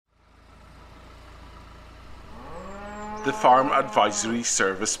the Farm Advisory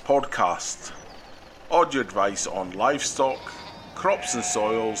Service podcast. Audio advice on livestock, crops and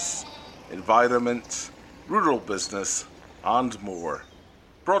soils, environment, rural business and more.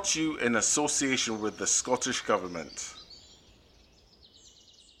 Brought to you in association with the Scottish Government.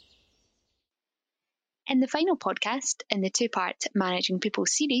 In the final podcast in the two-part Managing People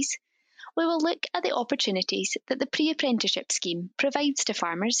series, we will look at the opportunities that the pre-apprenticeship scheme provides to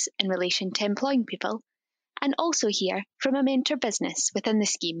farmers in relation to employing people, and also hear from a mentor business within the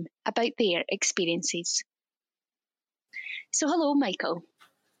scheme about their experiences. So hello, Michael.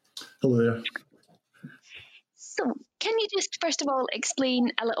 Hello there. So can you just first of all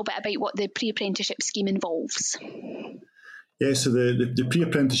explain a little bit about what the pre-apprenticeship scheme involves? Yeah, so the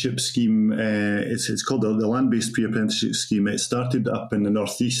pre-apprenticeship scheme, it's called the land-based pre-apprenticeship scheme. It started up in the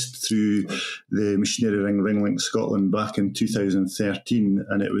northeast through the Machinery Ring, Ringlink Scotland back in 2013,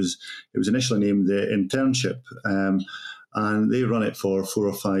 and it was initially named the internship, and they run it for 4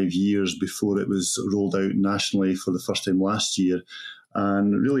 or 5 years before it was rolled out nationally for the first time last year.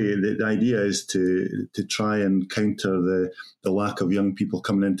 And really, the idea is to try and counter the lack of young people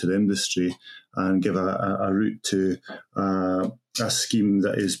coming into the industry and give a route to a scheme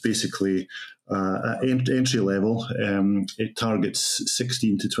that is basically entry level. It targets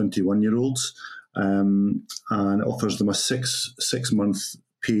 16 to 21-year-olds and offers them a six month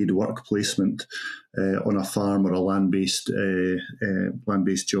paid work placement on a farm or a land-based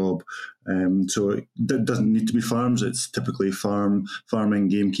job. So it doesn't need to be farms. It's typically farming,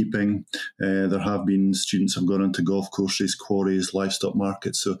 gamekeeping. There have been students have gone into golf courses, quarries, livestock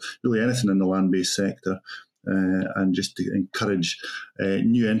markets. So really anything in the land-based sector. And just to encourage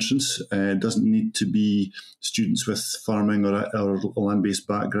new entrants. It doesn't need to be students with farming or a land-based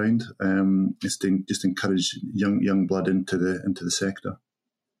background. It's to just encourage young blood into the sector.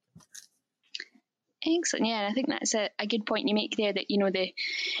 Excellent, yeah, and I think that's a good point you make there, that, you know, the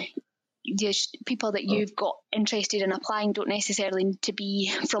people that you've got interested in applying don't necessarily need to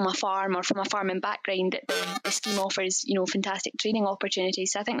be from a farm or from a farming background. That the scheme offers, you know, fantastic training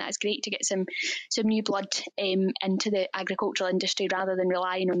opportunities. So I think that's great to get some new blood into the agricultural industry rather than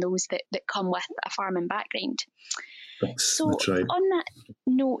relying on those that come with a farming background. So that's right. On that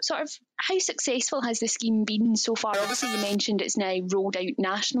note, sort of how successful has the scheme been so far? Obviously, you mentioned it's now rolled out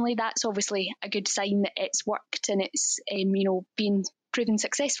nationally. That's obviously a good sign that it's worked and it's been proven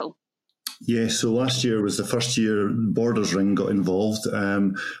successful. Yeah, so last year was the first year Borders Ring got involved,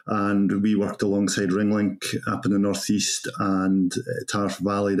 and we worked alongside Ringlink up in the northeast and Tarf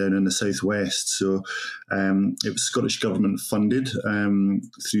Valley down in the southwest. So it was Scottish Government funded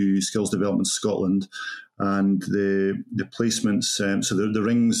through Skills Development Scotland, and the placements. So the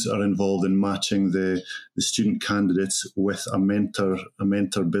rings are involved in matching the student candidates with a mentor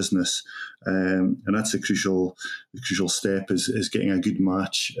business, and that's the crucial step is getting a good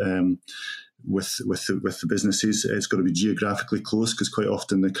match. With the businesses, it's got to be geographically close, because quite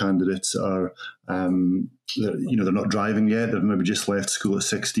often the candidates are, they're not driving yet. They've maybe just left school at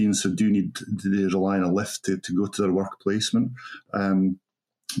 16, so they rely on a lift to go to their work placement.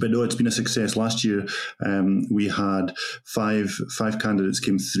 But no, it's been a success. Last year, we had five candidates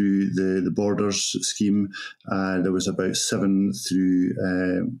came through the Borders scheme. There was about 7 through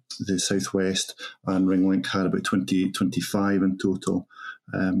the southwest, and Ringlink had about 25 in total.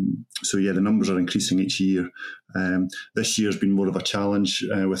 So yeah, the numbers are increasing each year. This year's been more of a challenge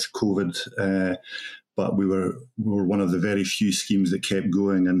with COVID, but we were one of the very few schemes that kept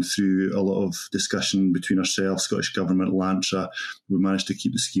going, and through a lot of discussion between ourselves, Scottish Government, Lantra, we managed to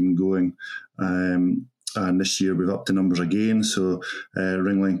keep the scheme going. And this year we've upped the numbers again. So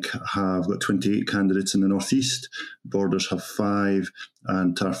Ringlink have got 28 candidates in the northeast, Borders have 5,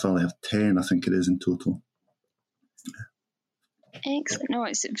 and Tarf Valley have 10, I think it is in total. Excellent. No,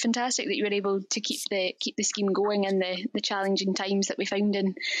 it's fantastic that you were able to keep the scheme going in the challenging times that we found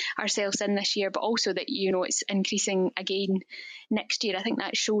in ourselves in this year, but also that, you know, it's increasing again next year. I think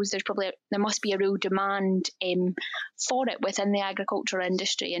that shows there must be a real demand for it within the agricultural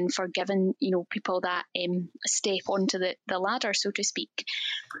industry, and for giving, you know, people that step onto the ladder, so to speak.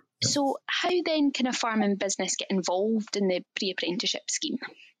 So how then can a farming business get involved in the pre-apprenticeship scheme?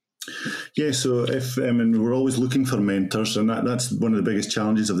 Yeah, so we're always looking for mentors, and that's one of the biggest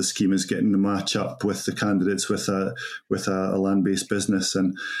challenges of the scheme, is getting the match up with the candidates with a land-based business.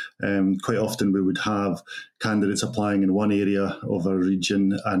 And quite often we would have candidates applying in one area of our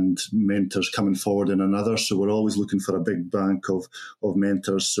region and mentors coming forward in another. So we're always looking for a big bank of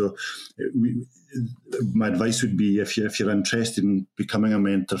mentors. So my advice would be, if you're interested in becoming a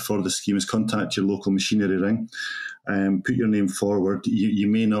mentor for the scheme, is contact your local machinery ring. put your name forward. You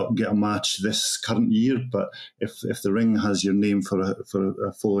may not get a match this current year, but if the ring has your name for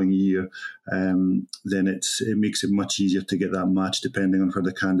a following year, then it makes it much easier to get that match depending on where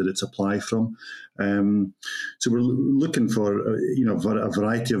the candidates apply from. So we're looking for a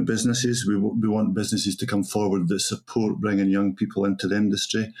variety of businesses. We want businesses to come forward that support bringing young people into the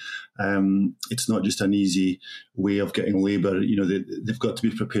industry. It's not just an easy way of getting labour. They've got to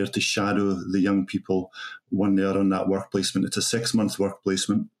be prepared to shadow the young people when they are on that work placement. It's a 6-month work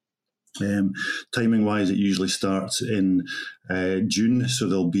placement. Timing wise, it usually starts in June, so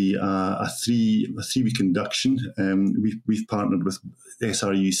there'll be a 3-week induction. We've partnered with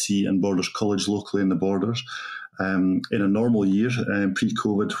SRUC and Borders College locally in the Borders. In a normal year,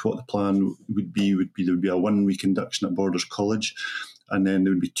 pre-COVID, what the plan would be there would be a 1-week induction at Borders College, and then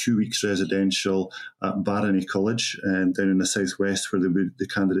there would be 2 weeks residential at Barony College down in the southwest, where the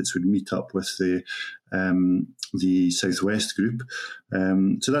candidates would meet up with the southwest group.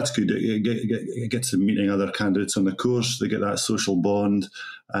 So that's good. It gets them meeting other candidates on the course. They get that social bond,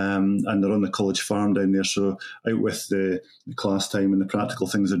 and they're on the college farm down there. So out with the class time and the practical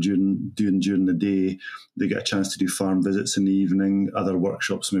things they're doing during the day, they get a chance to do farm visits in the evening, other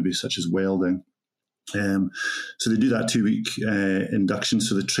workshops maybe such as welding. So they do that 2-week induction.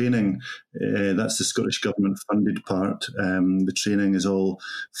 So the training, that's the Scottish Government funded part. The training is all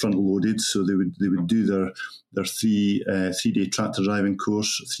front loaded. So they would do their 3-day tractor driving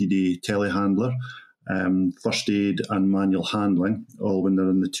course, 3-day telehandler, first aid and manual handling, all when they're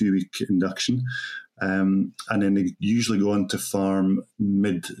in the 2-week induction. And then they usually go on to farm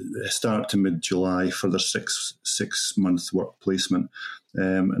start to mid-July for their 6-month work placement.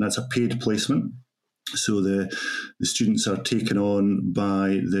 And that's a paid placement. So the students are taken on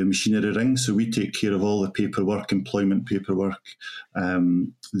by the machinery ring. So we take care of all the paperwork, employment paperwork,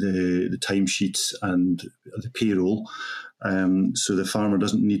 the timesheets and the payroll. So the farmer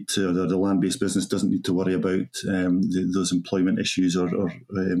doesn't need to, the land-based business doesn't need to worry about those employment issues or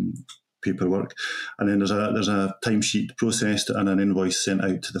paperwork. And then there's a timesheet processed and an invoice sent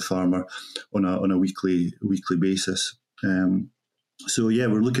out to the farmer on a weekly basis. So yeah,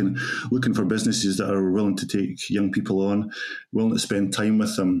 we're looking for businesses that are willing to take young people on, willing to spend time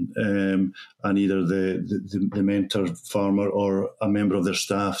with them, and either the mentor farmer or a member of their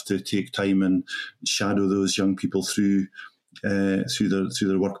staff to take time and shadow those young people through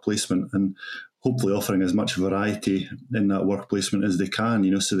their work placement, and hopefully offering as much variety in that work placement as they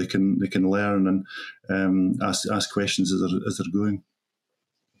can, so they can learn and ask questions as they're going.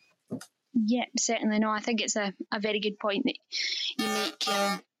 Yeah, certainly. No, I think it's a very good point that you make.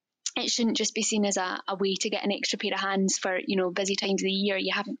 It shouldn't just be seen as a way to get an extra pair of hands for, busy times of the year.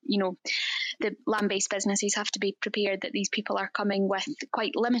 You have, the land-based businesses have to be prepared that these people are coming with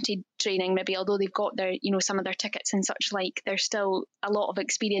quite limited training, maybe, although they've got their, some of their tickets and such like. There's still a lot of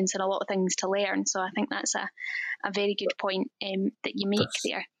experience and a lot of things to learn. So I think that's a very good point that you make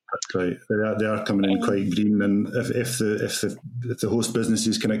there. That's right. They are coming in quite green, and if the host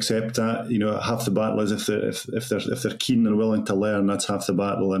businesses can accept that, half the battle is if they're keen and willing to learn. That's half the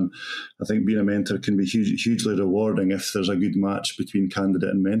battle, and I think being a mentor can be hugely rewarding if there's a good match between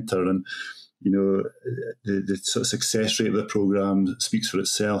candidate and mentor. And the sort of success rate of the programme speaks for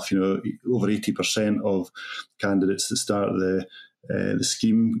itself. Over 80% of candidates that start the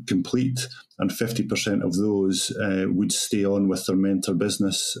scheme complete, and 50% of those would stay on with their mentor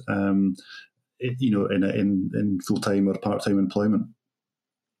business, in full-time or part-time employment.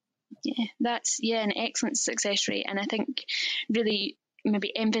 Yeah, that's an excellent success rate, and I think really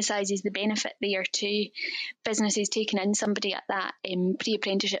maybe emphasises the benefit there to businesses taking in somebody at that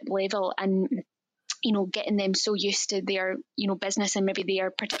pre-apprenticeship level, and getting them so used to their business and maybe their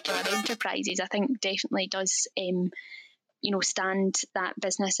particular enterprises. I think definitely does stand that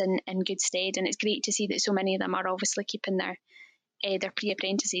business in good stead, and it's great to see that so many of them are obviously keeping their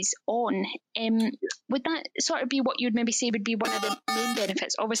pre-apprentices on. Would that sort of be what you'd maybe say would be one of the main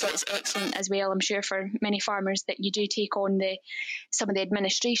benefits? Obviously it's excellent as well, I'm sure, for many farmers that you do take on some of the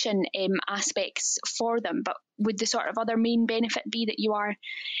administration aspects for them, but would the sort of other main benefit be that you are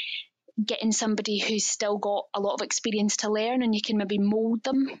getting somebody who's still got a lot of experience to learn, and you can maybe mould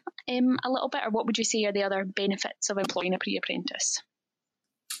them a little bit? Or what would you say are the other benefits of employing a pre-apprentice?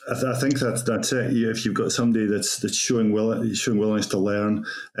 I think that's it. If you've got somebody that's showing willingness to learn,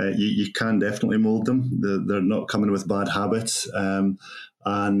 you can definitely mould them. They're not coming with bad habits.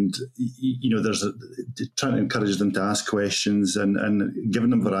 And there's trying to encourage them to ask questions and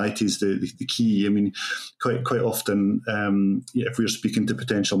giving them varieties the key. I mean, quite often, if we're speaking to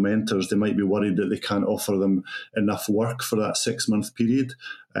potential mentors, they might be worried that they can't offer them enough work for that 6-month period.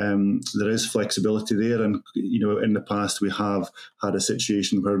 there is flexibility there. And, in the past we have had a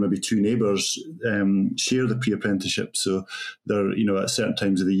situation where maybe two neighbours share the pre-apprenticeship. So they're, at certain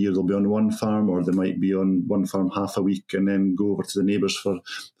times of the year they'll be on one farm, or they might be on one farm half a week and then go over to the neighbours for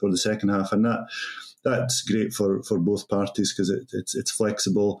the second half. And that's great for both parties because it's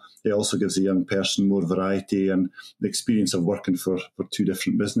flexible. It also gives the young person more variety and the experience of working for two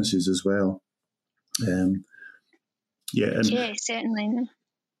different businesses as well. Yeah, certainly.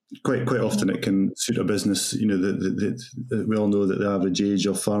 Quite often it can suit a business. We all know that the average age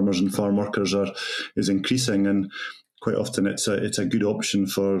of farmers and farm workers is increasing, and quite often it's a good option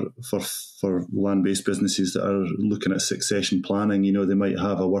for land-based businesses that are looking at succession planning. They might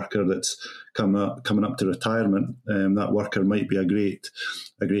have a worker that's coming up to retirement. That worker might be a great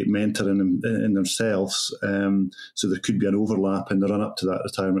mentor in themselves. So there could be an overlap in the run up to that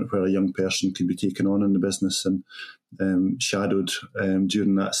retirement where a young person could be taken on in the business and shadowed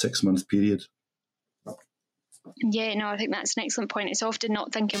during that 6-month period. Yeah, no, I think that's an excellent point. It's often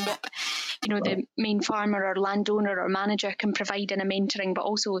not thinking what the main farmer or landowner or manager can provide in a mentoring, but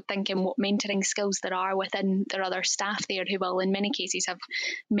also thinking what mentoring skills there are within their other staff there who will in many cases have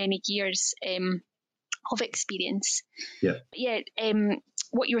many years of experience.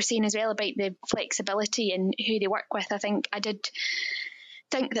 What you were saying as well about the flexibility and who they work with, I did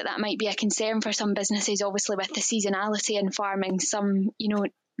think that might be a concern for some businesses. Obviously with the seasonality in farming, some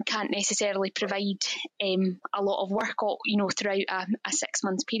can't necessarily provide a lot of work throughout a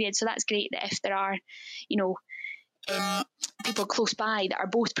 6-month period. So that's great that if there are people close by that are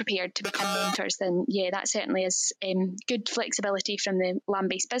both prepared to become mentors, then that certainly is good flexibility from the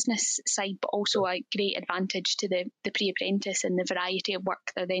land-based business side, but also a great advantage to the pre-apprentice and the variety of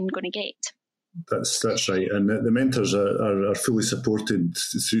work they're then going to get. That's right, and the mentors are fully supported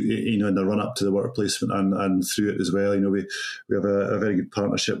through in the run up to the work placement and through it as well. We have a very good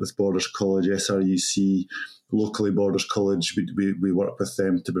partnership with Borders College, SRUC, locally Borders College. We work with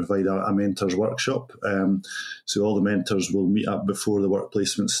them to provide a mentors workshop. So all the mentors will meet up before the work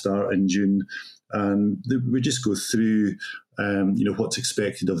placements start in June, and we just go through what's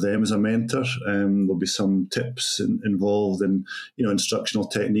expected of them as a mentor. There'll be some tips involved in instructional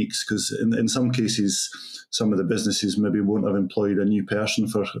techniques, because in some cases some of the businesses maybe won't have employed a new person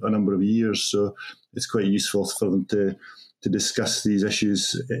for a number of years, so it's quite useful for them to discuss these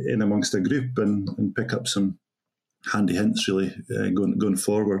issues in amongst a group and pick up some handy hints really going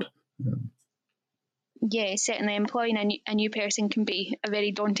forward. Yeah, certainly employing a new person can be a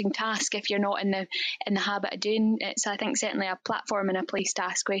very daunting task if you're not in the habit of doing it. So I think certainly a platform and a place to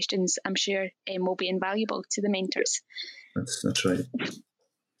ask questions, I'm sure, will be invaluable to the mentors. That's right.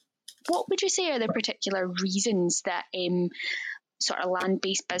 What would you say are the particular reasons that sort of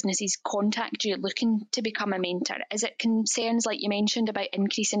land-based businesses contact you looking to become a mentor? Is it concerns like you mentioned about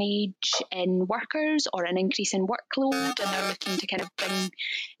increase in age in workers or an increase in workload, and they're looking to kind of bring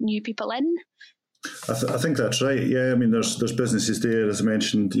new people in? I think that's right. Yeah, I mean, there's businesses there, as I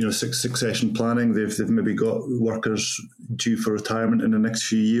mentioned, succession planning. They've maybe got workers due for retirement in the next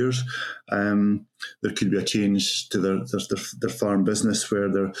few years. There could be a change to their farm business where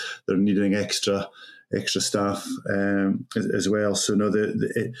they're needing extra staff as well. So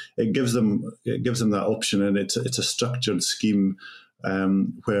it gives them that option, and it's a structured scheme.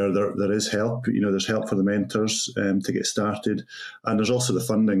 Where there is help, there's help for the mentors to get started, and there's also the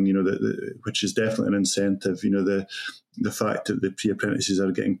funding, which is definitely an incentive. The fact that the pre-apprentices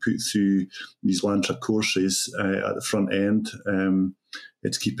are getting put through these Lantra courses at the front end,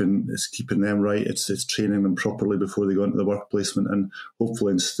 it's keeping them right. It's training them properly before they go into the work placement, and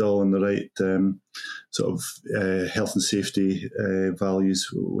hopefully instilling the right sort of health and safety values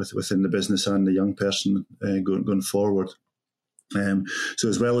within the business and the young person going forward. So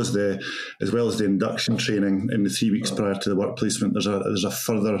as well as the induction training in the 3 weeks prior to the work placement, there's a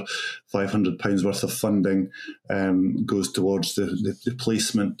further £500 worth of funding goes towards the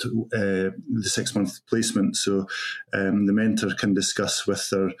placement, the 6-month placement. So the mentor can discuss with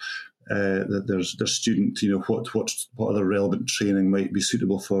their student, what other relevant training might be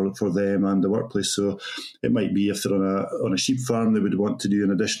suitable for them and the workplace. So it might be if they're on a sheep farm, they would want to do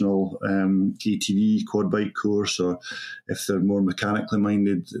an additional ATV quad bike course, or if they're more mechanically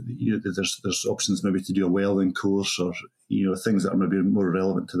minded, there's options maybe to do a welding course, or things that are maybe more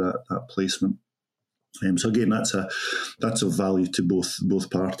relevant to that placement. So again, that's of value to both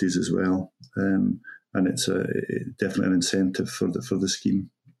parties as well, and it's definitely an incentive for the scheme.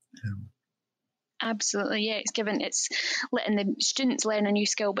 Absolutely, yeah. It's letting the students learn a new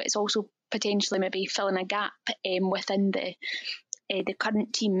skill, but it's also potentially maybe filling a gap within the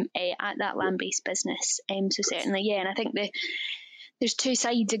current team at that land-based business. So certainly, yeah. And I think there's two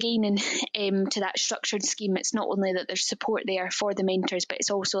sides again to that structured scheme. It's not only that there's support there for the mentors, but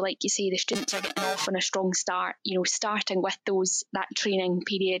it's also, like you say, the students are getting off on a strong start, starting with that training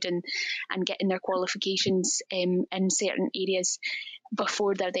period and getting their qualifications in certain areas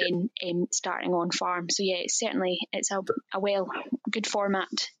before they're then starting on farm. So yeah, it's a good format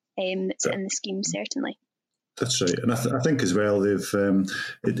that's in the scheme, certainly. That's right, and I think as well they've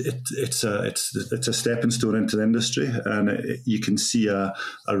it's a stepping stone into the industry, and you can see a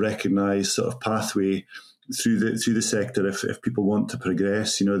recognised sort of pathway through the sector if people want to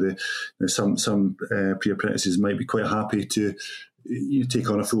progress. Some pre-apprentices might be quite happy to take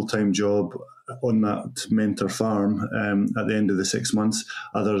on a full-time job on that mentor farm at the end of the 6 months.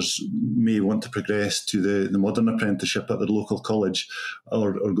 Others may want to progress to the modern apprenticeship at their local college,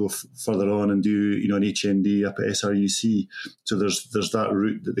 or go further on and do an HND up at SRUC. So there's that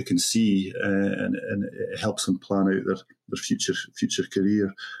route that they can see, and it helps them plan out their future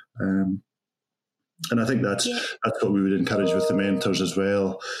career. And I think that's what we would encourage with the mentors as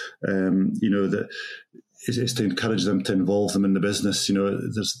well. That is to encourage them to involve them in the business.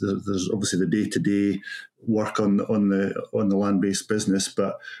 There's obviously the day-to-day work on the land-based business,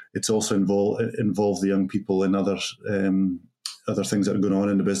 but it's also involve the young people in other things that are going on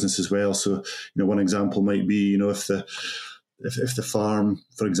in the business as well. So, one example might be, if the farm,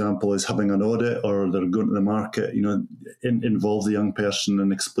 for example, is having an audit, or they're going to the market, involve the young person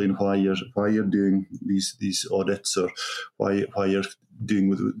and explain why you're doing these audits, or why you're doing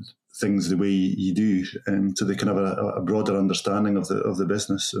with things the way you do, so they can have a broader understanding of the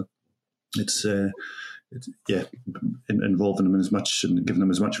business. So it's involving them as much and giving them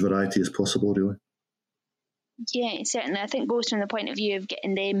as much variety as possible, really. Yeah, certainly. I think both from the point of view of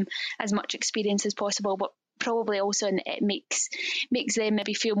getting them as much experience as possible, but probably also it makes them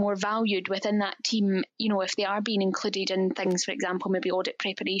maybe feel more valued within that team, if they are being included in things, for example, maybe audit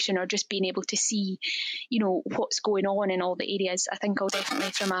preparation, or just being able to see, what's going on in all the areas. I think will definitely,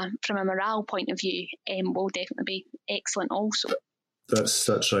 from a morale point of view, will definitely be excellent also.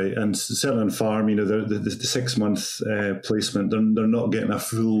 That's right, and certainly on farm, the 6 month placement, they're not getting a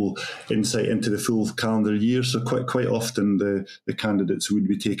full insight into the full calendar year. So quite often the candidates would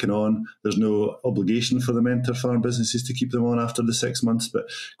be taken on. There's no obligation for the mentor farm businesses to keep them on after the 6 months, but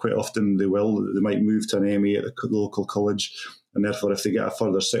quite often they might move to an ME at the local college, and therefore if they get a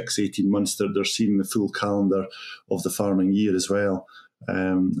further 6-18 months, they're seeing the full calendar of the farming year as well,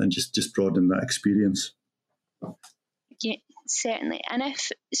 and just broaden that experience. Yeah, certainly. And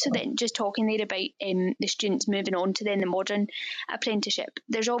then just talking there about the students moving on to then the modern apprenticeship,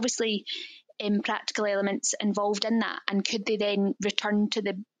 there's obviously practical elements involved in that, and could they then return to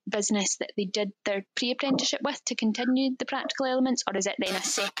the business that they did their pre-apprenticeship with to continue the practical elements, or is it then a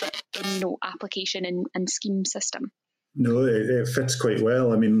separate application and scheme system? No, it fits quite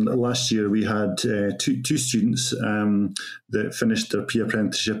well. I mean, last year we had two students that finished their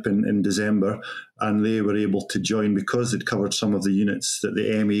pre-apprenticeship in December, and they were able to join, because they'd covered some of the units that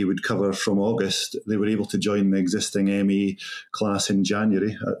the ME would cover from August. They were able to join the existing ME class in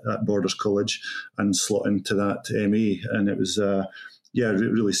January at Borders College and slot into that ME, and it was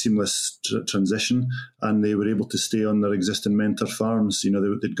really seamless transition, and they were able to stay on their existing mentor farms.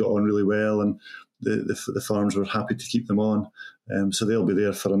 They'd got on really well, and the farms were happy to keep them on. So they'll be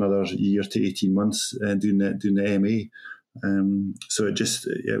there for another year to 18 months doing the ME. So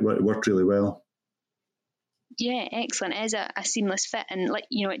it worked really well. Yeah, excellent. It is a seamless fit, and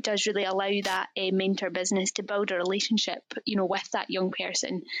it does really allow that mentor business to build a relationship, with that young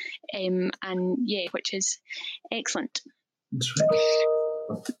person, which is excellent. That's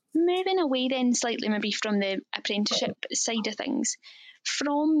right. Moving away then slightly maybe from the apprenticeship side of things,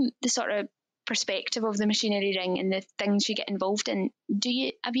 from the sort of perspective of the machinery ring and the things you get involved in,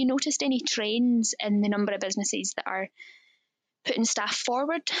 have you noticed any trends in the number of businesses that are putting staff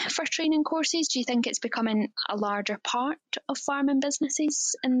forward for training courses? Do you think it's becoming a larger part of farming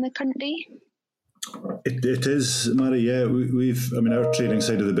businesses in the current day? It is, Mary. Yeah, our training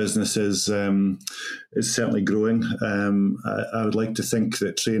side of the business is certainly growing. I would like to think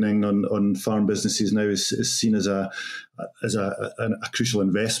that training on farm businesses now is seen as a crucial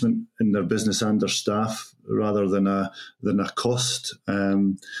investment in their business and their staff, rather than a cost.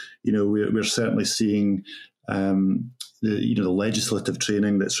 We're certainly seeing the legislative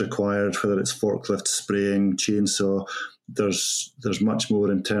training that's required, whether it's forklift, spraying, chainsaw. There's much more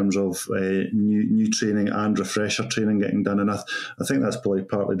in terms of new training and refresher training getting done, and I think that's probably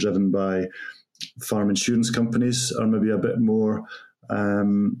partly driven by farm insurance companies are maybe a bit more,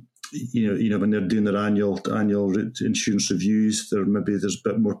 when they're doing their annual insurance reviews, there's a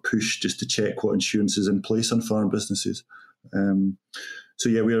bit more push just to check what insurance is in place on farm businesses. So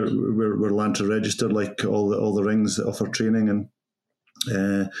yeah, we're Lantern registered, like all the rings that offer training, and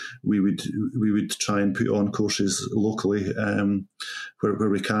we would try and put on courses locally where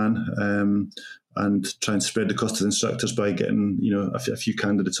we can, and try and spread the cost to the instructors by getting a few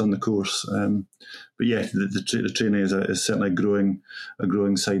candidates on the course. But yeah, the training is certainly a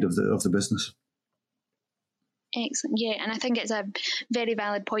growing side of the business. Excellent, yeah, and I think it's a very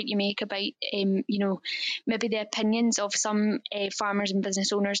valid point you make about, maybe the opinions of some farmers and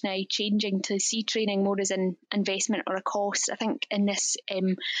business owners now changing to see training more as an investment or a cost. I think in this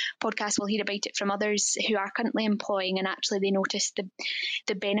podcast we'll hear about it from others who are currently employing, and actually they noticed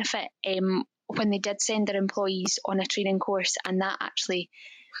the benefit when they did send their employees on a training course, and that actually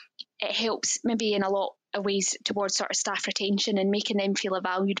it helps maybe in a lot of ways towards sort of staff retention and making them feel a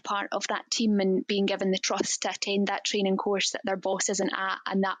valued part of that team and being given the trust to attend that training course that their boss isn't at,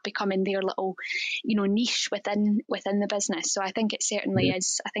 and that becoming their little, niche within the business. So I think it certainly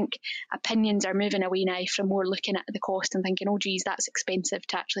is. I think opinions are moving away now from more looking at the cost and thinking, oh geez, that's expensive,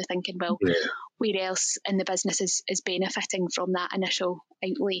 to actually thinking, well, where else in the business is benefiting from that initial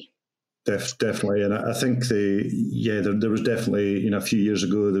outlay. Definitely, and I think there was definitely a few years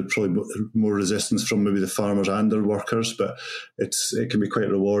ago there was probably more resistance from maybe the farmers and their workers, but it can be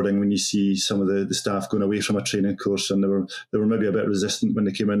quite rewarding when you see some of the staff going away from a training course, and they were maybe a bit resistant when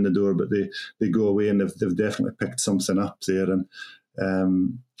they came in the door, but they go away and they've definitely picked something up there, and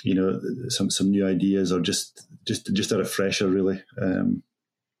some new ideas, or just a refresher really.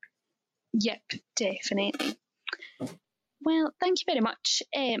 Yep, definitely. Well, thank you very much,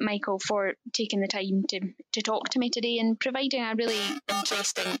 Michael, for taking the time to talk to me today and providing a really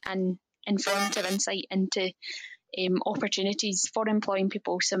interesting and informative insight into opportunities for employing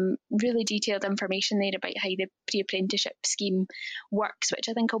people. Some really detailed information there about how the pre-apprenticeship scheme works, which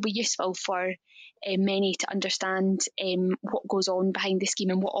I think will be useful for many to understand what goes on behind the scheme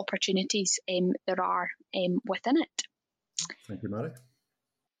and what opportunities there are within it. Thank you, Mary.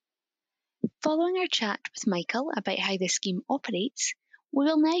 Following our chat with Michael about how the scheme operates, we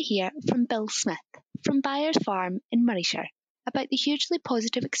will now hear from Bill Smith from Byres Farm in Morayshire about the hugely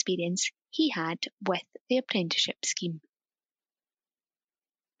positive experience he had with the apprenticeship scheme.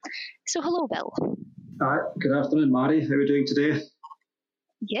 So hello, Bill. Good afternoon, Mary. How are we doing today?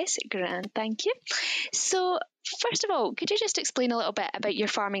 Yes, grand, thank you. So first of all, could you just explain a little bit about your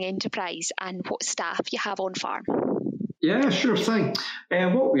farming enterprise and what staff you have on farm? Yeah, sure thing.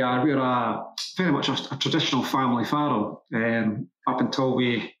 What we're very much a traditional family farm. Up until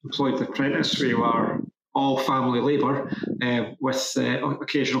we employed the apprentice, we were all family labour, with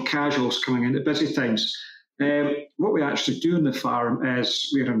occasional casuals coming into busy times. What we actually do on the farm is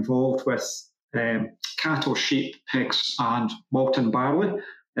we're involved with cattle, sheep, pigs and malt and barley.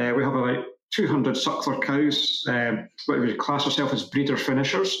 We have about 200 suckler cows, what we class ourselves as breeder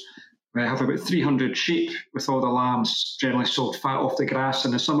finishers. We have about 300 sheep, with all the lambs generally sold fat off the grass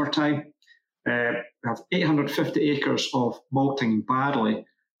in the summertime. We have 850 acres of malting barley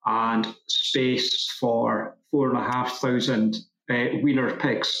and space for 4,500 weaner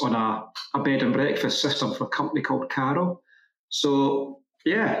pigs on a bed and breakfast system for a company called Caro. So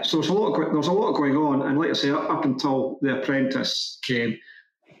there's a lot going on, and like I say, up until the apprentice came,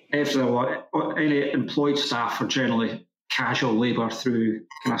 any employed staff were generally casual labour through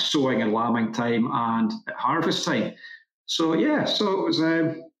kind of sowing and lambing time and at harvest time. So it was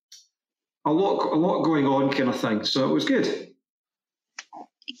a lot going on kind of thing. So it was good.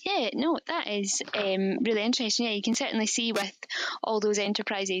 Yeah, no, that is really interesting. Yeah, you can certainly see with all those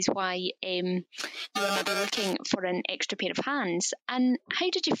enterprises why you were maybe looking for an extra pair of hands. And how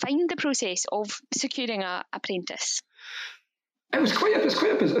did you find the process of securing an apprentice? It's quite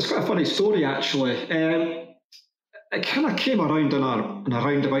a funny story, actually. It kind of came around in a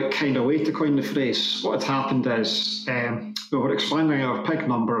roundabout kind of way, to coin the phrase. What had happened is we were expanding our pig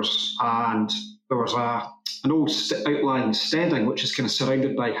numbers, and there was an old outlying steading which is kind of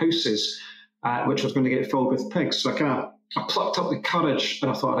surrounded by houses, which was going to get filled with pigs. So I plucked up the courage,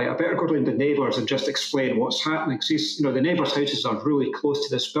 and I thought, right, I better go down to neighbours and just explain what's happening. Because the neighbours' houses are really close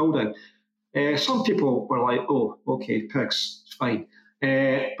to this building. Some people were like, "Oh, okay, pigs, fine."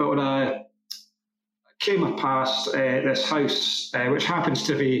 But when I came past this house, which happens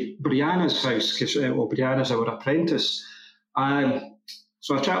to be Brianna's house, because Brianna's our apprentice.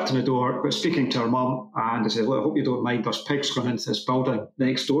 So I tapped on the door, was speaking to her mum, and I said, "Look, I hope you don't mind, there's pigs going into this building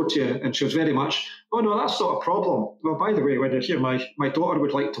next door to you." And she was very much, "Oh no, that's not a problem. Well, by the way, when you're here, my daughter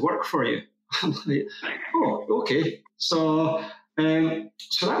would like to work for you." I'm like, "Oh, okay." So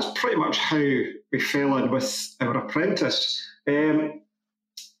that's pretty much how we fell in with our apprentice.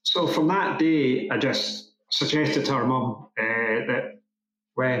 So from that day, I just suggested to her mum that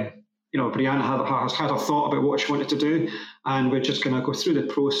when Brianna has had a thought about what she wanted to do, and we're just going to go through the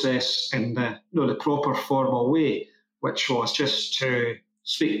process in the proper formal way, which was just to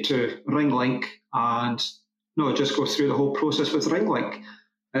speak to Ringlink and just go through the whole process with Ringlink.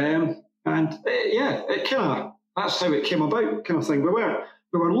 It that's how it came about, kind of thing. We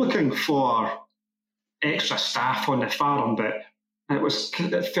were looking for extra staff on the farm, but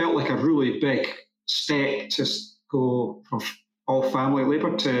it felt like a really big step to go from all family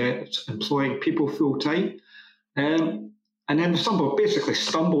labour to employing people full time. And then basically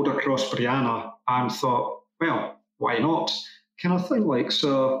stumbled across Brianna and thought, well, why not? Kind of thing.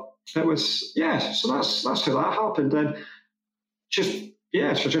 So it was, so that's how that happened. And she's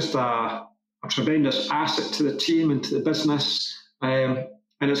just a tremendous asset to the team and to the business. And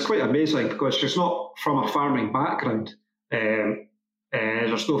it's quite amazing because she's not from a farming background.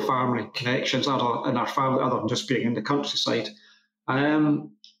 There's no farming connections in our family other than just being in the countryside.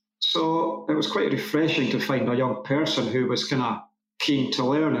 So it was quite refreshing to find a young person who was kind of keen to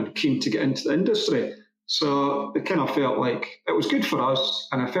learn and keen to get into the industry. So it kind of felt like it was good for us,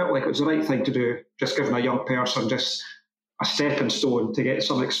 and I felt like it was the right thing to do, just giving a young person just a stepping stone to get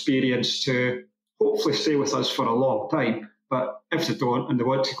some experience to hopefully stay with us for a long time. But if they don't and they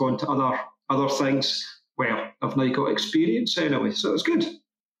want to go into other things, well, I've now got experience anyway, so it's good.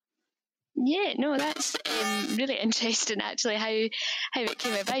 Yeah, no, that's really interesting actually how it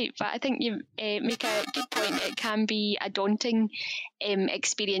came about. But I think you make a good point. It can be a daunting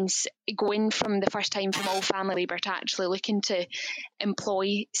experience going from the first time from all family labour to actually looking to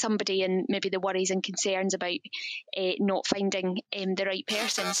employ somebody, and maybe the worries and concerns about not finding the right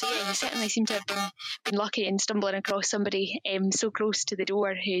person. So yeah, you certainly seem to have been lucky in stumbling across somebody so close to the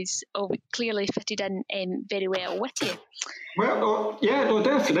door who's clearly fitted in very well with you. Well,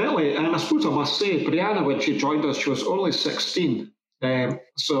 definitely. And I suppose I must say, Brianna, when she joined us, she was only 16.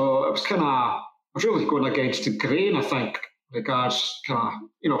 So it was really going against the grain, I think, regards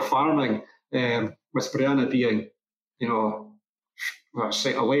farming, with Brianna being,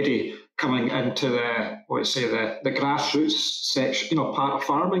 a lady coming into the grassroots section, part of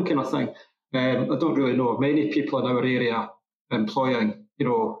farming kind of thing. I don't really know of many people in our area employing,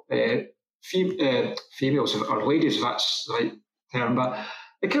 females or ladies, if that's the right term, but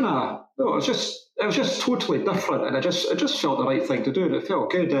it was just totally different, and it just felt the right thing to do, and it felt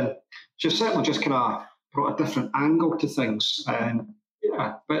good, and she certainly just brought a different angle to things,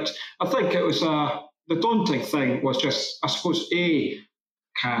 but I think it was the daunting thing was just, I suppose, is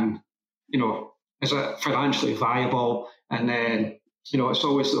it financially viable, and then it's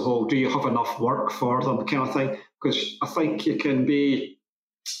always the whole, do you have enough work for them kind of thing, because I think you can be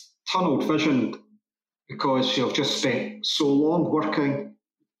tunneled visioned because you've just spent so long working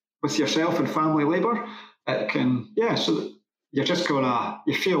with yourself and family labour. It can, so you're just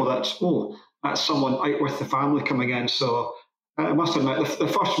you feel that, that's someone out with the family coming in. So I must admit, the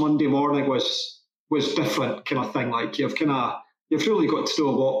first Monday morning was different kind of thing. Like you've really got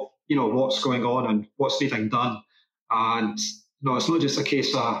to know what's going on and what's needing done. And it's not just a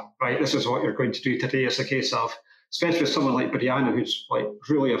case of, right, this is what you're going to do today. It's a case of, especially with someone like Brianna, who's like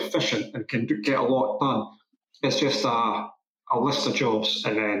really efficient and can get a lot done. It's just a list of jobs,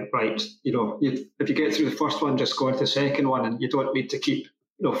 and then if you get through the first one, just go into the second one, and you don't need to keep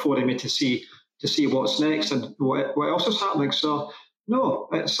phoning me to see what's next and what else is happening. So no,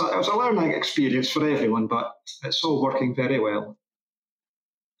 it was a learning experience for everyone, but it's all working very well.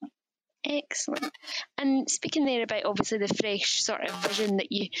 Excellent. And speaking there about obviously the fresh sort of vision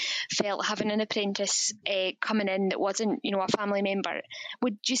that you felt having an apprentice coming in that wasn't, a family member,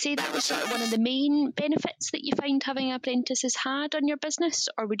 would you say that was sort of one of the main benefits that you find having apprentices had on your business,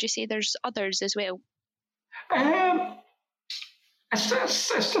 or would you say there's others as well? It's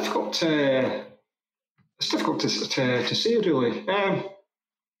difficult to say really. I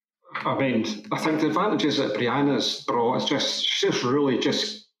think the advantages that Brianna's brought is she's really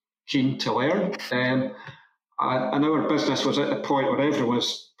just keen to learn. And our business was at the point where everyone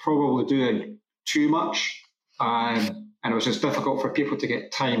was probably doing too much, and it was just difficult for people to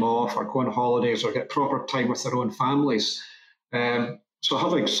get time off or go on holidays or get proper time with their own families. So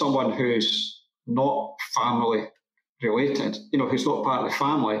having someone who's not family related, who's not part of the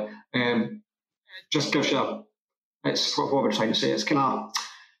family, just gives you it's what we're trying to say. It's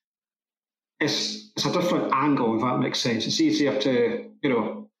it's a different angle, if that makes sense. It's easier to,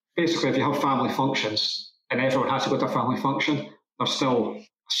 basically, if you have family functions and everyone has to go to a family function, there's still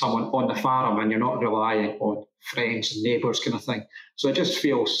someone on the farm, and you're not relying on friends and neighbours kind of thing. So it just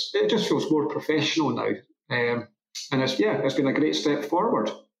feels more professional now, and it's been a great step forward.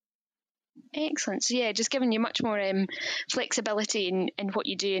 Excellent. So yeah, just giving you much more flexibility in what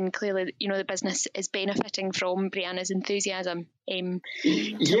you do, and clearly, the business is benefiting from Brianna's enthusiasm.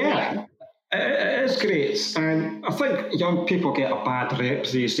 Yeah, it is great, and I think young people get a bad rep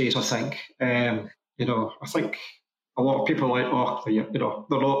these days. I think, I think a lot of people are like, they're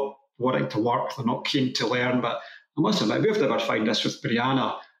not wanting to work, they're not keen to learn. But I must admit, we've never found this with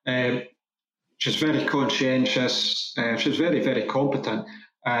Brianna. She's very conscientious. She's very, very competent.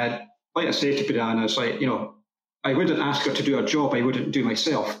 And like I say to Brianna, it's like, I wouldn't ask her to do a job I wouldn't do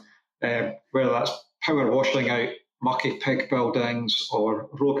myself, whether that's power washing out mucky pig buildings or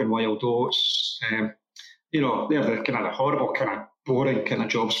rogan wild oats. They're the kind of horrible, kind of boring kind of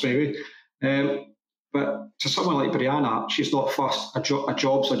jobs, maybe. But to someone like Brianna, she's not fussed. A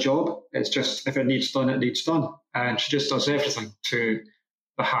job's a job. It's just, if it needs done, it needs done. And she just does everything to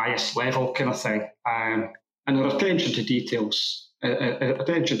the highest level kind of thing. And her attention to details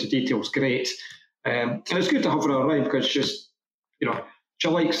great. And it's good to have her around because she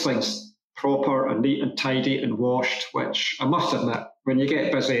likes things proper and neat and tidy and washed, which I must admit, when you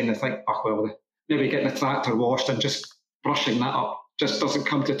get busy and you think, maybe getting the tractor washed and just brushing that up just doesn't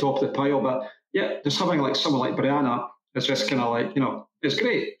come to the top of the pile. But yeah, just having like someone like Brianna is just kind of like, it's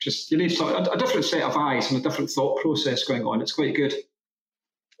great. Just you need a different set of eyes and a different thought process going on. It's quite good.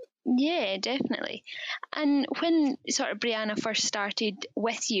 Yeah, definitely. And when sort of Brianna first started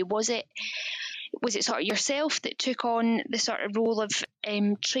with you, was it sort of yourself that took on the sort of role of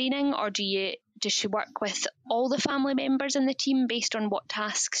training, or does she work with all the family members in the team based on what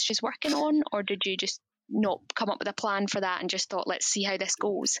tasks she's working on, or did you just not come up with a plan for that and just thought, let's see how this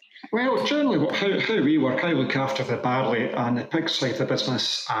goes? Well, generally, how we work, I look after the barley and the pig side of the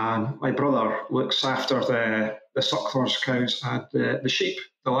business, and my brother looks after the sucklers, cows, and the sheep,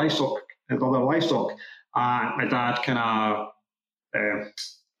 the livestock, and other livestock. And my dad kind of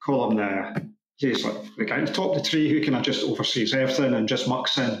call him he's like the guy at the top of the tree who kind of just oversees everything and just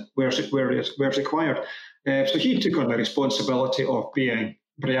mucks in where it's required. So he took on the responsibility of being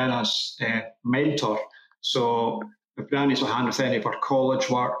Brianna's mentor. So if Brianna needs a hand with any of her college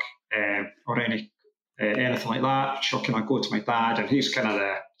work or anything like that, she'll kind of go to my dad, and he's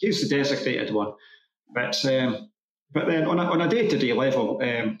the designated one. But then on a day-to-day level,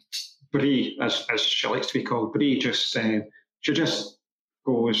 Brie, as she likes to be called, Brie she just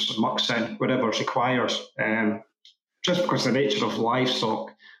goes and mucks in whatever's required. Just because of the nature of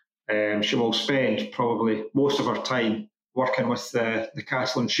livestock, she will spend probably most of her time working with the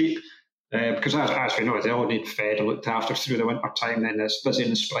cattle and sheep, because as we know, they all need fed and looked after through the winter time. Then it's busy in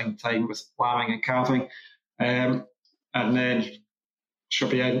the springtime with lambing and calving, and then she'll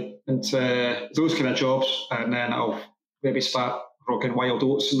be into those kind of jobs, and then I'll maybe start rocking wild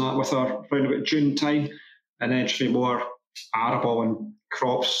oats and that with her around about June time, and then she'll be more arable and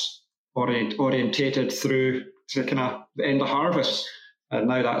crops orientated through to kind of the end of harvest. And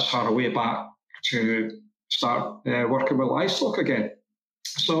now that's her way back to start working with livestock again.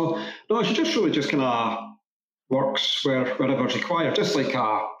 So no, she just kind of works wherever's required, just like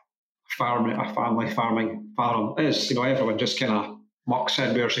a family farming farm is. Everyone just kind of mucks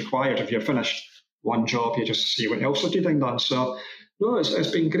in where's required. If you're finished one job, you just see what else is getting done. So no,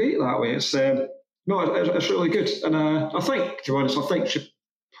 it's been great that way. It's really good. And I think, to be honest, she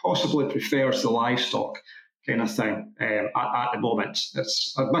possibly prefers the livestock kind of thing at the moment.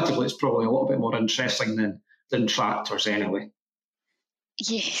 Admittedly, it's probably a little bit more interesting than tractors anyway.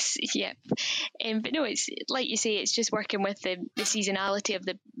 Yes, yeah. But no, it's like you say, it's just working with the seasonality of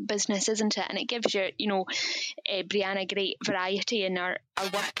the business, isn't it? And it gives Brianna great variety in our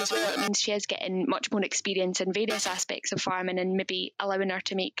work as well. It means she is getting much more experience in various aspects of farming and maybe allowing her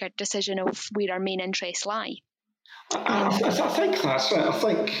to make a decision of where our main interests lie. I think that's it. I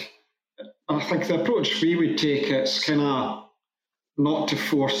think the approach we would take is kind of not to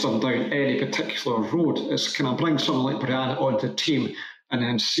force them down any particular road. It's kind of bring someone like Brianna onto the team and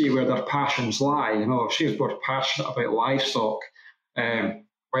then see where their passions lie. If she's more passionate about livestock,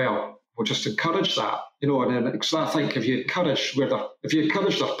 we'll just encourage that. And then because I think if you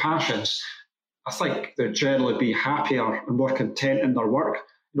encourage their passions, I think they'll generally be happier and more content in their work.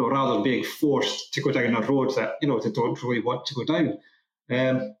 Rather than being forced to go down a road that they don't really want to go down.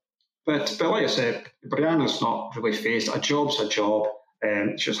 But like I said, Brianna's not really phased. A job's a job.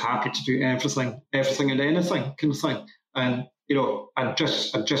 She's happy to do everything and anything kind of thing. And and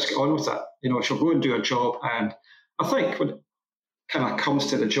just get on with it. She'll go and do a job. And I think when it kind of comes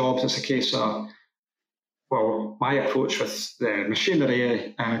to the jobs, it's a case of, my approach with the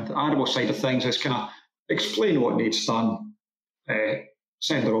machinery and the animal side of things is kind of explain what needs done,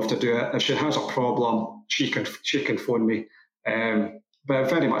 send her off to do it. If she has a problem, she can phone me. but I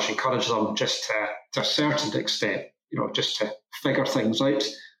very much encourage them just to a certain extent, just to figure things out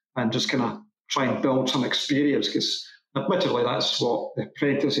and just kind of try and build some experience, because admittedly that's what the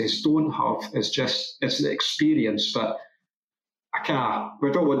apprentices don't have, it's the experience. But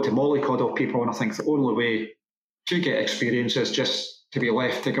we don't want to mollycoddle people, and I think the only way to get experience is just to be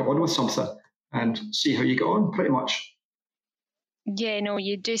left to get on with something and see how you get on, pretty much. Yeah, no,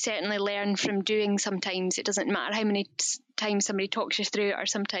 you do certainly learn from doing sometimes. It doesn't matter how many times somebody talks you through it, or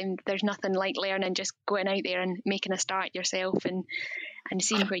sometimes there's nothing like learning, just going out there and making a start yourself and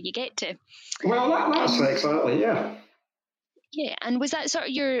seeing where you get to. Well, that's exactly, yeah. Yeah, and was that sort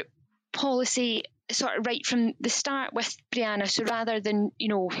of your policy sort of right from the start with Brianna? So rather than,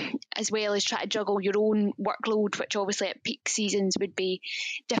 as well as try to juggle your own workload, which obviously at peak seasons would be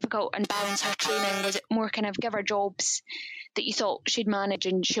difficult, and balance her training, was it more kind of give her jobs that you thought she'd manage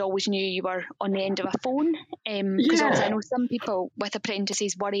and she always knew you were on the end of a phone? Because obviously I know some people with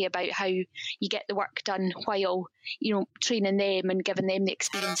apprentices worry about how you get the work done while, training them and giving them the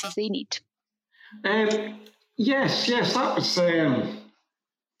experiences they need. Yes, that was...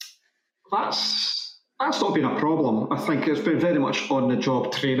 That's not been a problem. I think it's been very much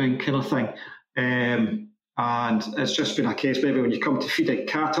on-the-job training kind of thing. And it's just been a case, maybe when you come to feeding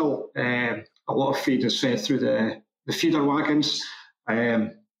cattle, a lot of feed is fed through the feeder wagons.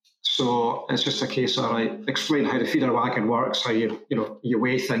 So it's just a case of explain how the feeder wagon works, how you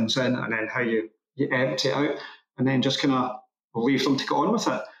weigh things in, and then how you empty it out, and then just kind of leave them to get on with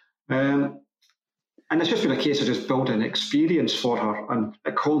it. And it's just been a case of just building experience for her and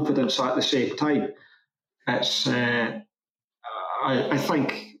a confidence at the same time. It's, I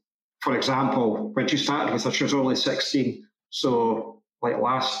think, for example, when she started with her, she was only 16. So like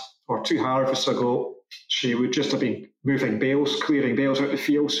last or 2 harvests ago, she would just have been moving bales, clearing bales out the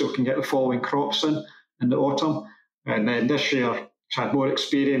field so we can get the following crops in the autumn. And then this year, she had more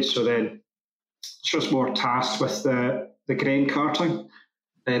experience, so then she was more tasked with the grain carting,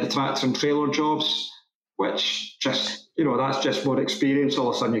 the tractor and trailer jobs, which just, that's just more experience. All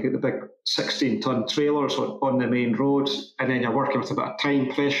of a sudden you get the big 16-ton trailers on the main road, and then you're working with a bit of time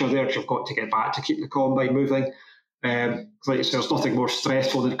pressure there because you've got to get back to keep the combine moving. Like you say, there's nothing more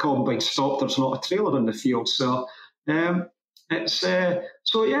stressful than the combine stopped, there's not a trailer in the field. So it's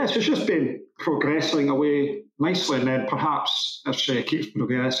just been progressing away nicely, and then perhaps if she keeps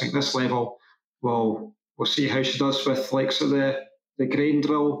progressing at this level, we'll see how she does with likes of the grain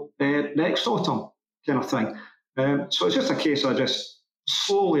drill next autumn kind of thing. So it's just a case of just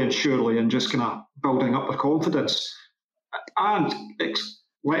slowly and surely and just kind of building up their confidence and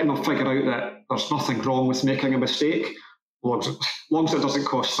letting them figure out that there's nothing wrong with making a mistake. As long as it doesn't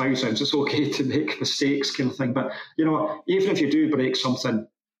cost thousands, it's okay to make mistakes kind of thing. But, even if you do break something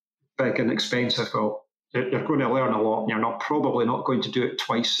big and expensive, well, you're going to learn a lot, and you're probably not going to do it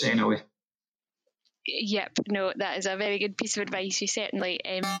twice anyway. Yep, no, that is a very good piece of advice. You certainly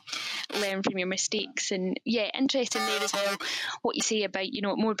learn from your mistakes. And yeah, interesting there as well what you say about,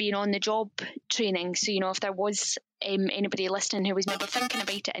 more being on the job training. So, if there was anybody listening who was maybe thinking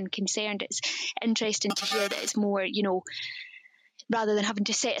about it and concerned, it's interesting to hear that it's more, rather than having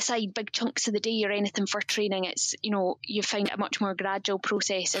to set aside big chunks of the day or anything for training, it's, you find it a much more gradual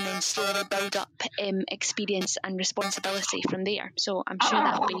process and then slowly build up experience and responsibility from there. So I'm sure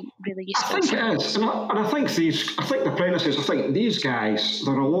that'll be really useful. I think it is. And I think the apprentices, these guys,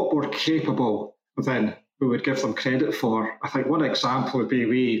 they're a lot more capable than we would give them credit for. I think one example would be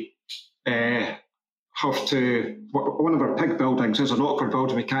we have to, one of our pig buildings is an awkward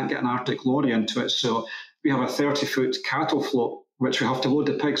building, we can't get an Arctic lorry into it, so we have a 30-foot cattle float, which we have to load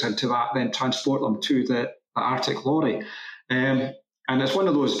the pigs into that, then transport them to the Arctic lorry. And it's one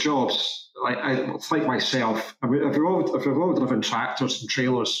of those jobs, like myself, if you've all driven tractors and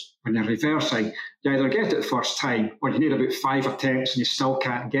trailers, when you're reversing, you either get it first time or you need about 5 attempts and you still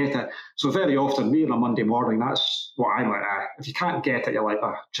can't get it. So very often, me on a Monday morning, that's what I'm like, if you can't get it, you're like,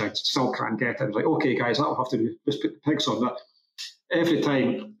 still can't get it. It's like, okay, guys, that'll have to do, just put the pigs on. But every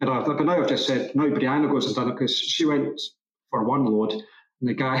time, but now I've just said, now Brianna goes and done it, because she went for one load, and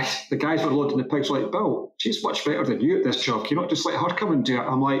the guys were loading the pigs, like, Bill, she's much better than you at this job. Can you not just let her come and do it?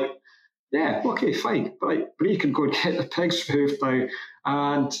 I'm like, yeah, okay, fine. But you can go and get the pigs moved now,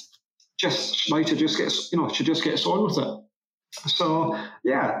 and just now she just gets on with it. So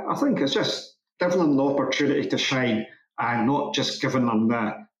yeah, I think it's just giving them the opportunity to shine, and not just giving them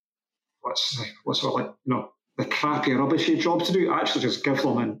the crappy, rubbishy job to do. Actually, just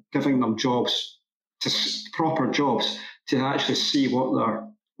giving them jobs, proper jobs, to actually see what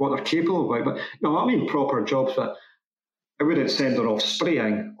they're capable of. But I mean proper jobs, but I wouldn't send her off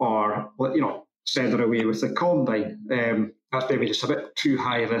spraying or send her away with the combine. That's maybe just a bit too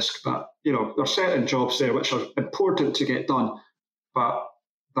high risk, but there are certain jobs there which are important to get done, but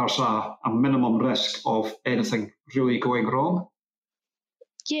there's a minimum risk of anything really going wrong.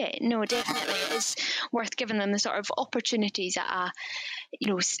 Yeah, no, definitely. It is worth giving them the sort of opportunities at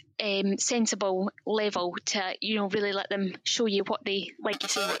a sensible level to really let them show you what they, like you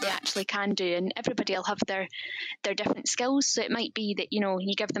say, what they actually can do. And everybody will have their different skills, so it might be that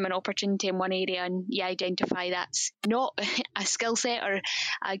you give them an opportunity in one area and you identify that's not a skill set or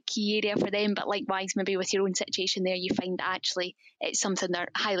a key area for them, but likewise maybe with your own situation there you find that actually it's something they're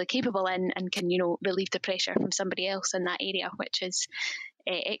highly capable in and can relieve the pressure from somebody else in that area, which is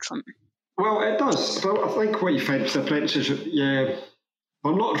excellent. Well, it does. Well, I think what you find with apprentices, they're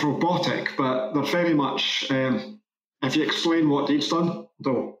not robotic, but they're very much, if you explain what needs done,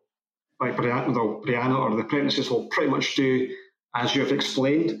 Brianna or the apprentices will pretty much do as you've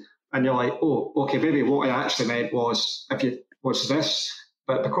explained. And you're like, oh, okay, maybe what I actually meant was this,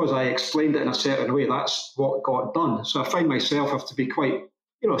 but because I explained it in a certain way, that's what got done. So I find myself have to be quite,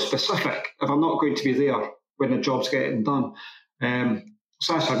 specific if I'm not going to be there when the job's getting done.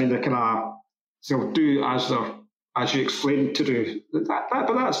 So that's, they'll do as you explained to do. But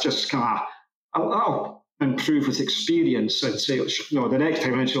that's just that'll improve with experience and say, the next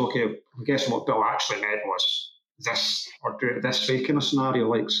time I say, okay, I'm guessing what Bill actually meant was this, or do it this way kind of scenario.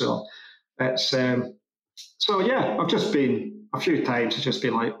 Like, so it's, I've just been a few times, it's just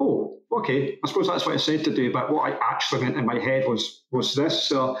been like, oh, okay, I suppose that's what I said to do, but what I actually meant in my head was this.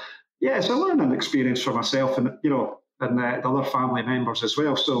 So yeah, it's a learning experience for myself and, and the other family members as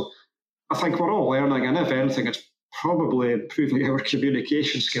well. So I think we're all learning, and if anything, it's probably improving our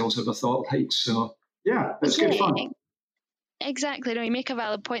communication skills, as I thought. Like, so yeah, it's good fun. Exactly. No, you make a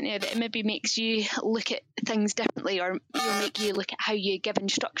valid point there that it maybe makes you look at things differently, or make you look at how you give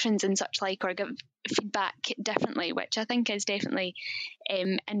instructions and such like, or give feedback differently, which I think is definitely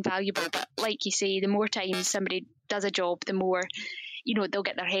invaluable. But like you say, the more times somebody does a job, the more they'll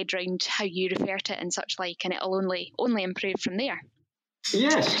get their head round how you refer to it and such like, and it'll only improve from there.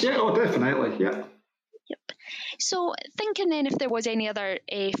 Yes, yeah, oh, definitely, yeah. Yep. So thinking then, if there was any other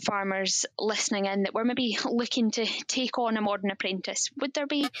farmers listening in that were maybe looking to take on a modern apprentice, would there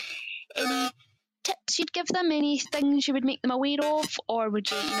be any tips you'd give them, any things you would make them aware of, or would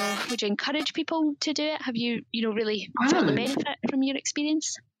you encourage people to do it? Have you really felt the benefit from your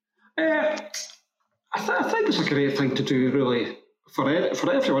experience? I think it's a great thing to do, really, for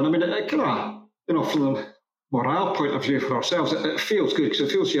everyone. I mean, it kind of, from the morale point of view for ourselves, it feels good, because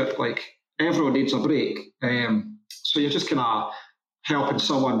it feels like everyone needs a break. So you're just kind of helping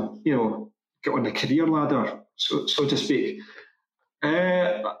someone, get on the career ladder, so to speak.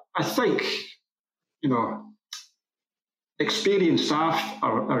 I think, experienced staff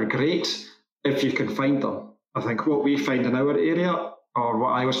are great if you can find them. I think what we find in our area, or what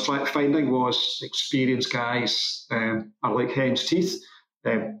I was finding, was experienced guys are like hen's teeth.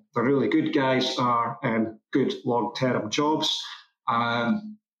 They're really good guys, are good long-term jobs,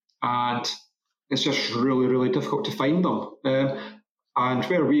 and it's just really, really difficult to find them. And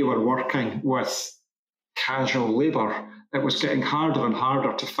where we were working with casual labour, it was getting harder and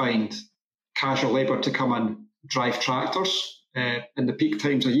harder to find casual labour to come and drive tractors in the peak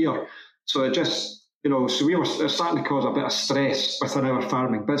times of year. So it just, so we were starting to cause a bit of stress within our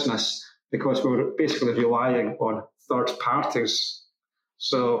farming business, because we were basically relying on third parties.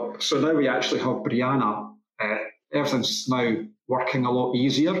 So now we actually have Brianna. Everything's now working a lot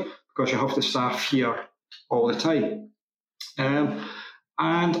easier because you have the staff here all the time. And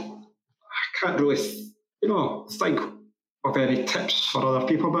I can't really, think of any tips for other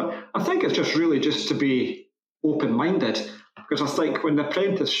people, but I think it's just really just to be open-minded, because I think when the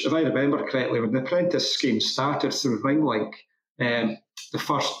apprentice, if I remember correctly, when the apprentice scheme started through Ringlink, the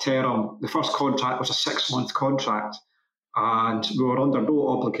first contract was a 6-month contract, and we were under no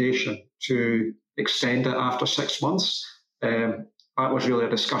obligation to extend it after 6 months. That was really a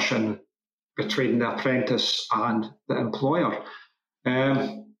discussion between the apprentice and the employer.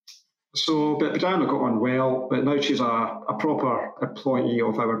 But Brianna got on well, but now she's a proper employee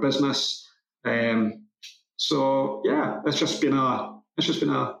of our business. So yeah, it's just been a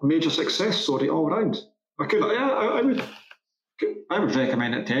major success story all round. I would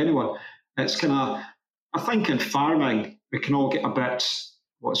recommend it to anyone. It's I think in farming we can all get a bit,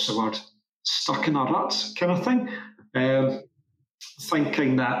 what's the word, stuck in a rut kind of thing,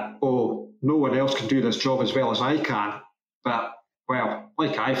 thinking that, oh, no one else can do this job as well as I can. But, well,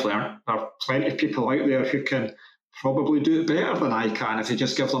 like I've learned, there are plenty of people out there who can probably do it better than I can if you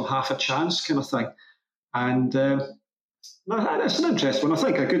just give them half a chance kind of thing. And no, it's an interesting one. I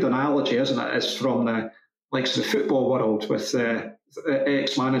think a good analogy, isn't it, is from the likes of the football world with the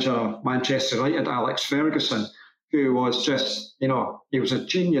ex-manager of Manchester United, Alex Ferguson, who was just, he was a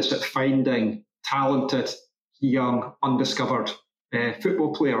genius at finding talented, young, undiscovered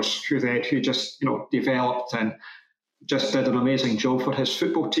football players who just, developed and just did an amazing job for his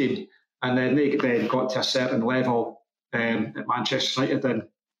football team. And then they then got to a certain level at Manchester United and,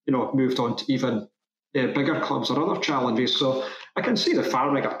 moved on to even bigger clubs or other challenges. So I can see the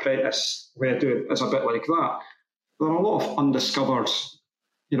farming apprentice way of doing it is a bit like that. There are a lot of undiscovered,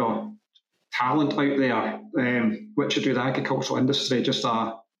 talent out there, which would do the agricultural industry just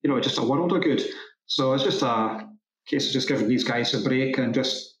a world of good. So it's just a case of just giving these guys a break and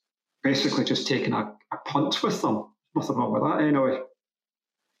just basically just taking a punt with them. Nothing wrong with that anyway.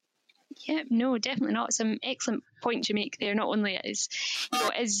 Yeah, no, definitely not. Some excellent points you make there. Not only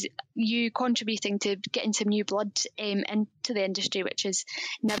is you contributing to getting some new blood into the industry, which is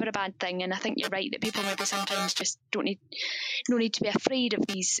never a bad thing. And I think you're right that people maybe sometimes just no need to be afraid of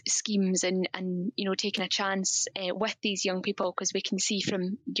these schemes and taking a chance with these young people, because we can see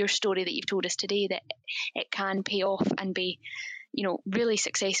from your story that you've told us today that it can pay off and be really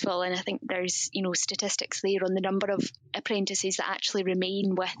successful. And I think there's, statistics there on the number of apprentices that actually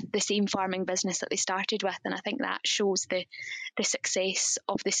remain with the same farming business that they started with. And I think that shows the success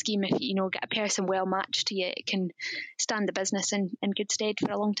of the scheme. If you get a person well matched to you, it can stand the business in good stead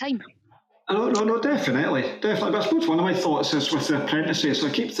for a long time. No, definitely. But I suppose one of my thoughts is with the apprentices, I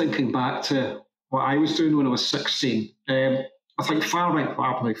keep thinking back to what I was doing when I was 16. I think farming,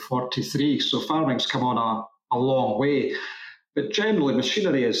 I'm like 43, so farming's come on a long way. But generally,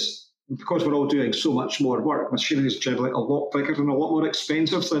 machinery is, because we're all doing so much more work, machinery is generally a lot bigger and a lot more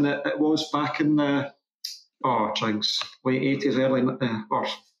expensive than it was back in the late 80s,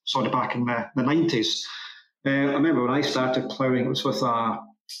 back in the 90s. I remember when I started ploughing, it was with a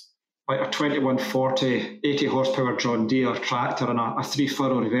 2140 80 horsepower John Deere tractor and a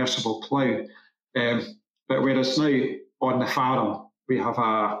 3-furrow reversible plough. But whereas now on the farm, we have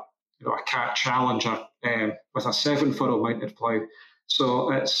a Cat Challenger with a 7-furrow mounted plough.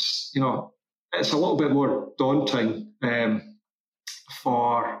 So it's a little bit more daunting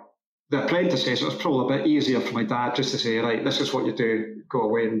for the apprentices. It was probably a bit easier for my dad just to say, right, this is what you do, go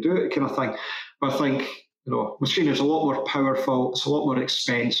away and do it kind of thing. But I think, machinery is a lot more powerful, it's a lot more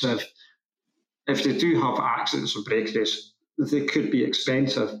expensive. If they do have accidents or breakages, they could be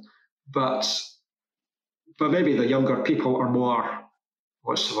expensive. But maybe the younger people are more,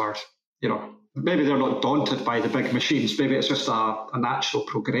 what's the word? Maybe they're not daunted by the big machines. Maybe it's just a natural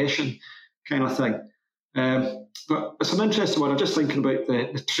progression kind of thing. But it's an interesting one. I'm just thinking about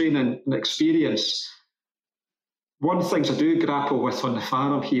the training and experience. One of the things I do grapple with on the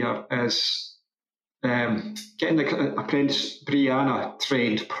farm here is getting the apprentice Brianna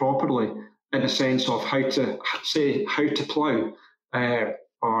trained properly in the sense of how to plough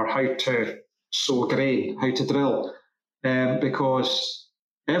or how to sow grain, how to drill, because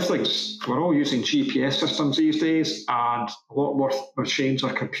we're all using GPS systems these days, and a lot more machines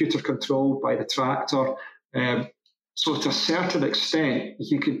are computer controlled by the tractor. So to a certain extent,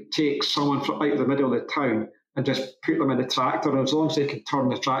 you could take someone from out of the middle of the town and just put them in the tractor, and as long as they can turn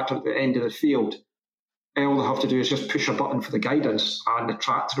the tractor at the end of the field, all they have to do is just push a button for the guidance, and the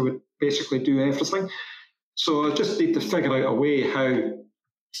tractor would basically do everything. So I just need to figure out a way how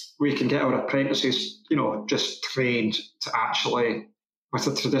we can get our apprentices, just trained to actually, with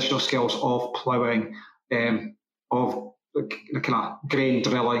the traditional skills of ploughing, of the kind of grain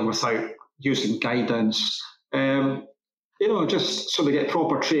drilling without using guidance, just so they get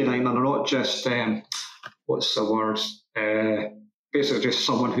proper training and they're not just, basically just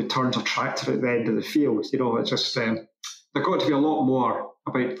someone who turns a tractor at the end of the field. It's just, they've got to be a lot more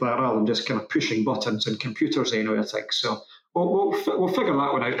about that rather than just kind of pushing buttons and computers, I think. So we'll figure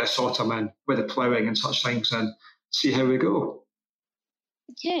that one out this autumn and with the ploughing and such things and see how we go.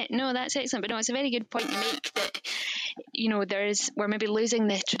 Yeah, no, that's excellent. But no, it's a very good point you make that, we're maybe losing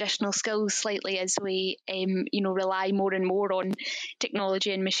the traditional skills slightly as we, rely more and more on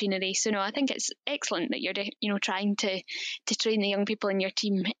technology and machinery. So no, I think it's excellent that you're, trying to train the young people in your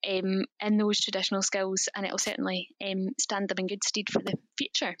team in those traditional skills, and it'll certainly stand them in good stead for the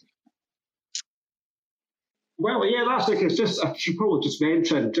future. Well, yeah, that's the case. I should probably just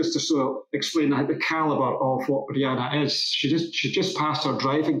mention, just to sort of explain the calibre of what Brianna is. She just passed her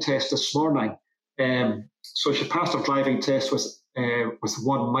driving test this morning. So she passed her driving test with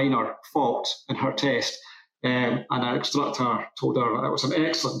one minor fault in her test. And an instructor told her it was an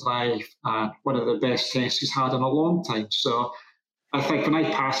excellent drive and one of the best tests she's had in a long time. So I think when I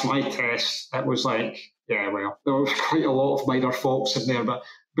passed my test, it was like, well, there was quite a lot of minor faults in there, but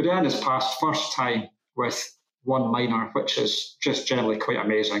Brian has passed first time with one minor, which is just generally quite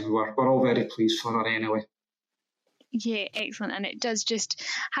amazing. We're all very pleased for her anyway. Yeah, excellent. And it does just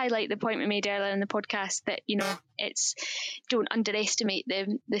highlight the point we made earlier in the podcast that, it's don't underestimate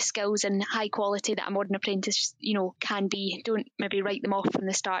the skills and high quality that a modern apprentice, can be. Don't maybe write them off from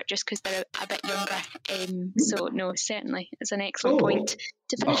the start just because they're a bit younger. So, no, certainly, it's an excellent point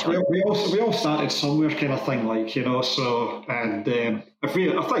to finish on. We all started somewhere kind of thing, so, and I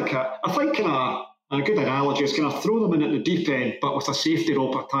think a good analogy is kind of throw them in at the deep end, but with a safety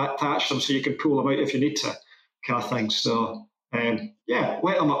rope attached them so you can pull them out if you need to, kind of thing. So,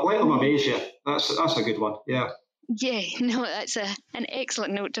 let them amaze you. That's a good one. Yeah. Yeah, no, that's an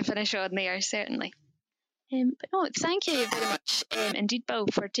excellent note to finish on there, certainly. But no, thank you very much indeed, Bill,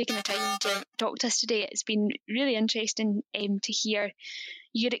 for taking the time to talk to us today. It's been really interesting to hear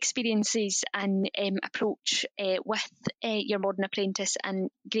your experiences and approach with your modern apprentice, and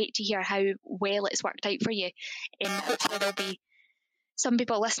great to hear how well it's worked out for you. Hopefully there'll be some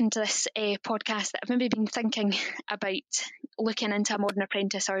people listening to this podcast that have maybe been thinking about looking into a modern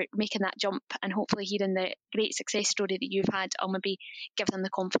apprentice or making that jump, and hopefully hearing the great success story that you've had will maybe give them the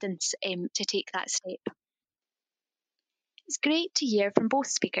confidence to take that step. It's great to hear from both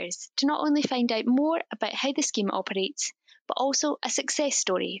speakers to not only find out more about how the scheme operates, but also a success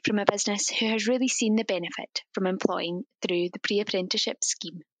story from a business who has really seen the benefit from employing through the pre-apprenticeship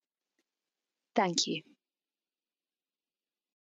scheme. Thank you.